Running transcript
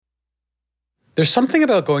There's something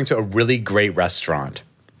about going to a really great restaurant.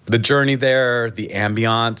 The journey there, the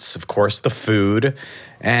ambiance, of course, the food,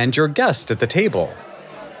 and your guest at the table.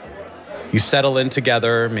 You settle in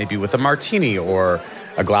together, maybe with a martini or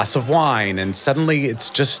a glass of wine, and suddenly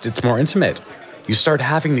it's more intimate. You start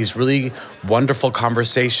having these really wonderful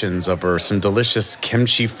conversations over some delicious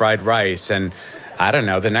kimchi fried rice, and I don't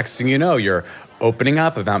know, the next thing you know, you're opening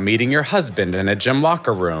up about meeting your husband in a gym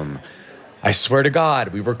locker room. I swear to God,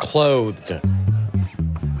 we were clothed.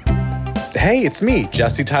 Hey, it's me,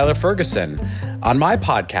 Jesse Tyler Ferguson. On my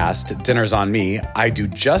podcast, Dinner's on Me, I do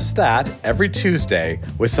just that every Tuesday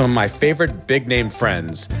with some of my favorite big-name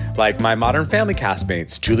friends, like my Modern Family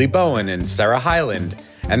castmates, Julie Bowen and Sarah Hyland.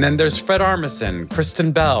 And then there's Fred Armisen,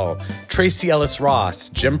 Kristen Bell, Tracy Ellis Ross,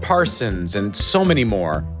 Jim Parsons, and so many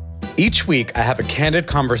more. Each week, I have a candid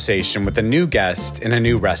conversation with a new guest in a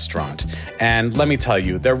new restaurant. And let me tell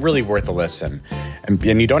you, they're really worth a listen. And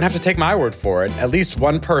you don't have to take my word for it. At least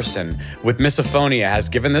one person with misophonia has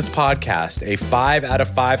given this podcast a 5 out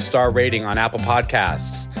of 5 star rating on Apple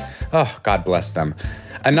Podcasts. Oh, God bless them.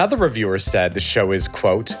 Another reviewer said the show is,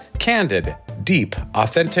 quote, candid, deep,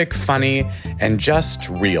 authentic, funny, and just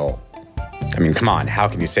real. I mean, come on, how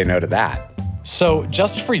can you say no to that? So,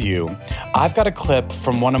 just for you, I've got a clip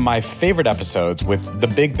from one of my favorite episodes with The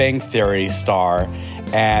Big Bang Theory star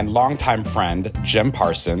and longtime friend, Jim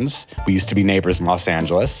Parsons. We used to be neighbors in Los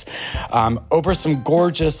Angeles. Over some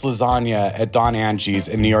gorgeous lasagna at Don Angie's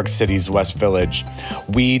in New York City's West Village,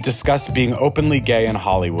 we discussed being openly gay in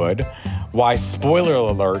Hollywood, why Spoiler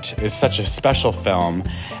Alert is such a special film,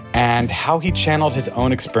 and how he channeled his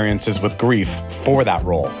own experiences with grief for that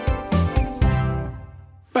role.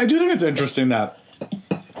 I do think it's interesting that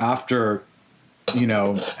after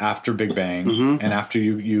Big Bang and after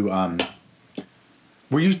you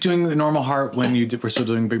were you doing The Normal Heart when were still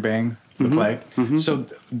doing Big Bang, the play? Mm-hmm. So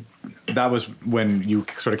that was when you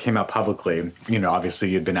sort of came out publicly. You know, obviously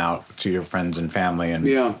you'd been out to your friends and family and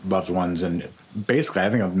loved ones, and basically I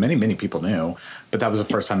think many people knew, but that was the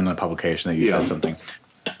first time in the publication that you said something.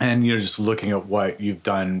 And just looking at what you've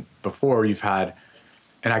done before, you've had.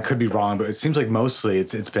 And I could be wrong, but it seems like mostly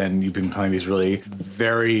you've been playing these really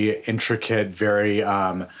very intricate, very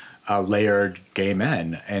layered gay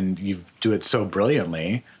men, and you do it so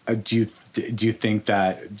brilliantly. Do you think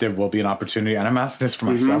that there will be an opportunity? And I'm asking this for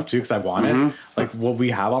myself too, because I want it. Like, will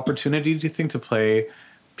we have opportunity? Do you think to play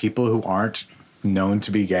people who aren't known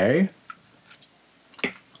to be gay,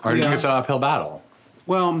 or do you think it's an uphill battle?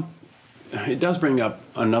 Well, it does bring up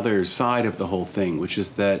another side of the whole thing, which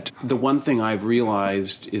is that the one thing I've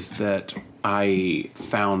realized is that I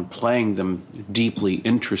found playing them deeply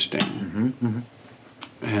interesting.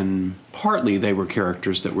 And partly they were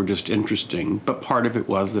characters that were just interesting, but part of it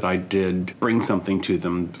was that I did bring something to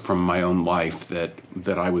them from my own life that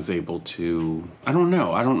I was able to, I don't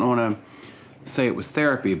want to say it was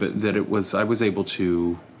therapy, but that I was able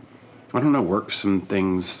to, work some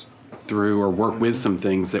things through or work with some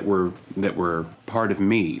things that were part of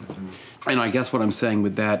me. And I guess what I'm saying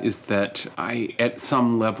with that is that at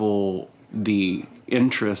some level, the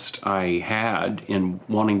interest I had in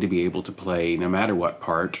wanting to be able to play no matter what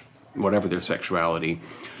part, whatever their sexuality,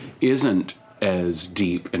 isn't as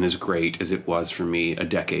deep and as great as it was for me a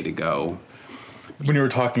decade ago. When you were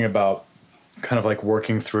talking about kind of like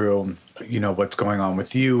working through, what's going on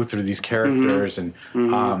with you through these characters and,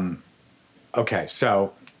 okay,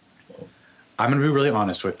 so I'm going to be really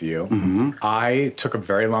honest with you. I took a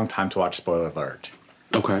very long time to watch Spoiler Alert.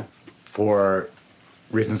 Okay. For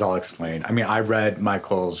reasons I'll explain. I mean, I read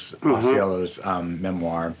Michael's Ausiello's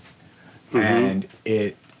memoir, and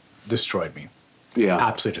it destroyed me. Yeah.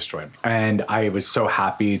 Absolutely destroyed me. And I was so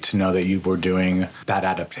happy to know that you were doing that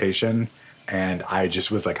adaptation. And I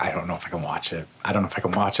just was like, I don't know if I can watch it. I don't know if I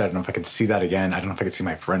don't know if I can see that again. I don't know if I can see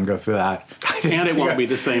my friend go through that. And it won't be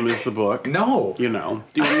the same as the book. No. Do you want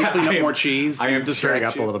me to clean up more cheese? I am stirring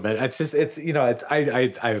up a little bit.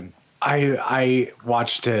 I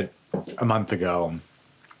watched it a month ago,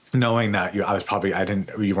 knowing that you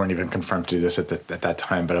weren't even confirmed to do this at that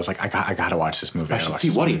time. But I was like, I got to watch this movie. I should see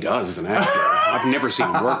what he does as an actor. I've never seen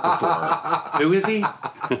him work before. Who is he?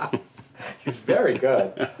 He's very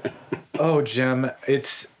good. Oh, Jim,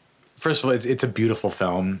 first of all, it's a beautiful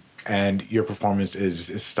film, and your performance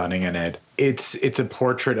is stunning in it. It's a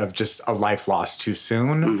portrait of just a life lost too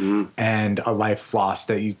soon, and a life lost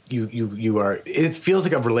that you are. It feels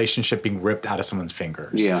like a relationship being ripped out of someone's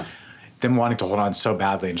fingers. Yeah, them wanting to hold on so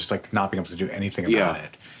badly and just like not being able to do anything about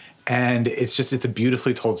it. And it's a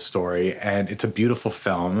beautifully told story, and it's a beautiful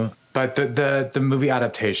film. But the movie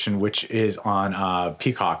adaptation, which is on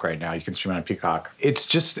Peacock right now, you can stream it on Peacock.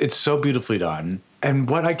 It's so beautifully done. And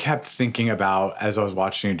what I kept thinking about as I was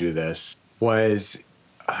watching you do this was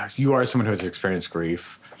you are someone who has experienced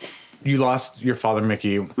grief. You lost your father,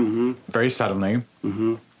 Mickey, very suddenly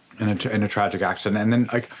in a tragic accident. And then,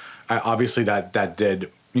 like, obviously that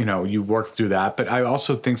did, you know, you worked through that. But I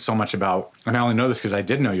also think so much about, and I only know this because I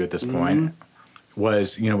did know you at this point,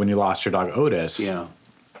 was, you know, when you lost your dog, Otis. Yeah.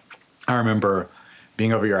 I remember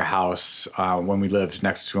being over your house when we lived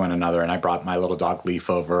next to one another, and I brought my little dog Leaf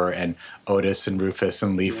over, and Otis and Rufus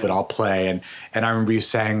and Leaf would all play, and I remember you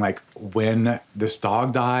saying, like, when this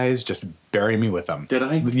dog dies, just bury me with him. Did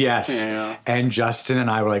I? Yes. Yeah. And Justin and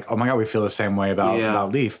I were like, oh my God, we feel the same way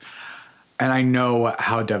about Leaf. And I know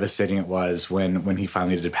how devastating it was when he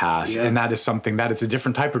finally did pass. Yeah. And that is something that is a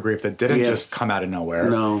different type of grief that didn't just come out of nowhere.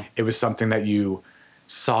 No. It was something that you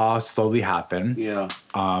saw slowly happen. Yeah.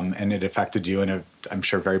 And it affected you in a, I'm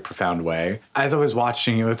sure, very profound way. As I was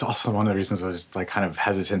watching you, it's also one of the reasons I was like kind of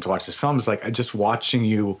hesitant to watch this film, is like just watching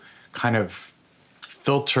you kind of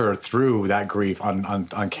filter through that grief on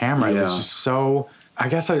camera. Yeah. It was just so, I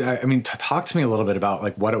guess, I mean, talk to me a little bit about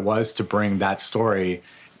like what it was to bring that story.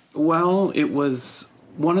 Well, it was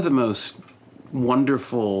one of the most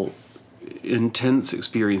wonderful, intense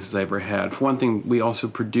experiences I ever had. For one thing, we also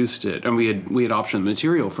produced it, and we had optioned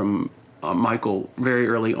material from Michael very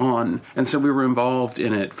early on, and so we were involved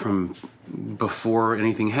in it from before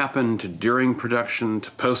anything happened to during production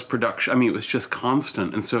to post-production. I mean, it was just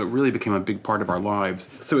constant, and so it really became a big part of our lives.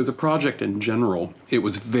 So as a project in general, it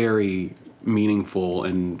was very meaningful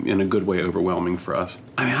and in a good way overwhelming for us.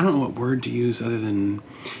 I mean, I don't know what word to use other than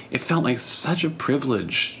it felt like such a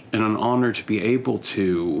privilege and an honor to be able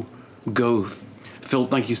to go,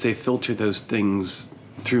 like you say, filter those things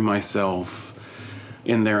through myself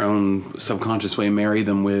in their own subconscious way, marry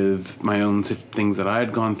them with my own things that I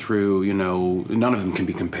had gone through. You know, none of them can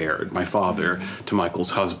be compared. My father to Michael's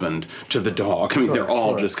husband to the dog. I mean, they're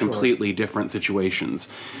all just completely different situations.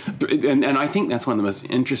 And I think that's one of the most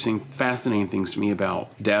interesting, fascinating things to me about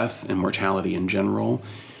death and mortality in general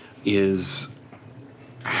is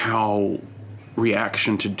how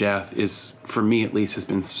reaction to death is, for me at least, has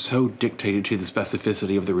been so dictated to the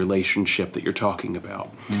specificity of the relationship that you're talking about.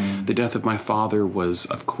 The death of my father was,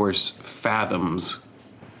 of course, fathoms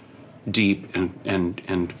deep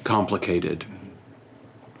and complicated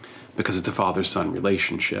because it's a father-son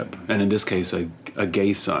relationship. And in this case, a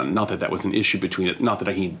gay son. Not that that was an issue between it. Not that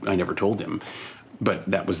I never told him, but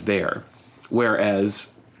that was there.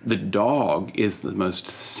 Whereas the dog is the most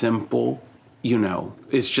simple, you know,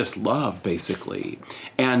 it's just love, basically.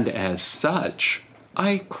 And as such,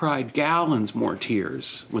 I cried gallons more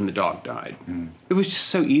tears when the dog died. It was just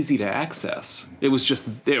so easy to access. It was just,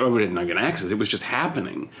 I wasn't going to access, it was just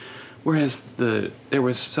happening. Whereas there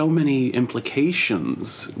was so many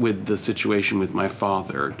implications with the situation with my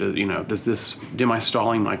father. Am I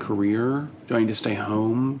stalling my career? Do I need to stay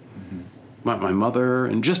home? My mother,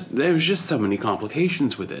 and there was just so many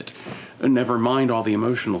complications with it. And never mind all the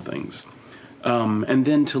emotional things. And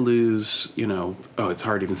then to lose, it's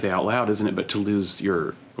hard to even say out loud, isn't it? But to lose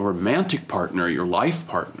your romantic partner, your life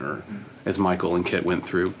partner, as Michael and Kit went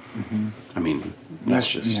through. I mean, that's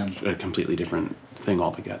just a completely different thing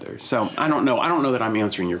altogether. So I don't know that I'm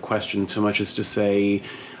answering your question so much as to say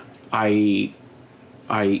I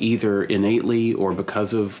either innately or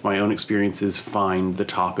because of my own experiences find the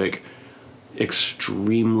topic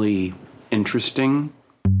extremely interesting.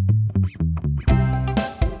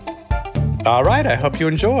 All right, I hope you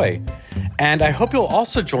enjoy. And I hope you'll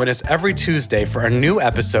also join us every Tuesday for a new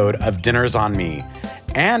episode of Dinners on Me.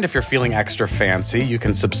 And if you're feeling extra fancy, you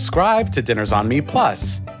can subscribe to Dinners on Me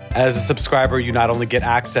Plus. As a subscriber, you not only get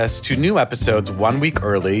access to new episodes 1 week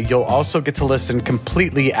early, you'll also get to listen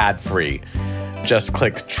completely ad-free. Just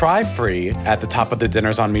click Try Free at the top of the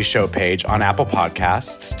Dinners on Me show page on Apple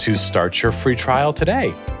Podcasts to start your free trial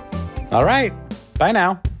today. All right, bye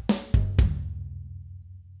now.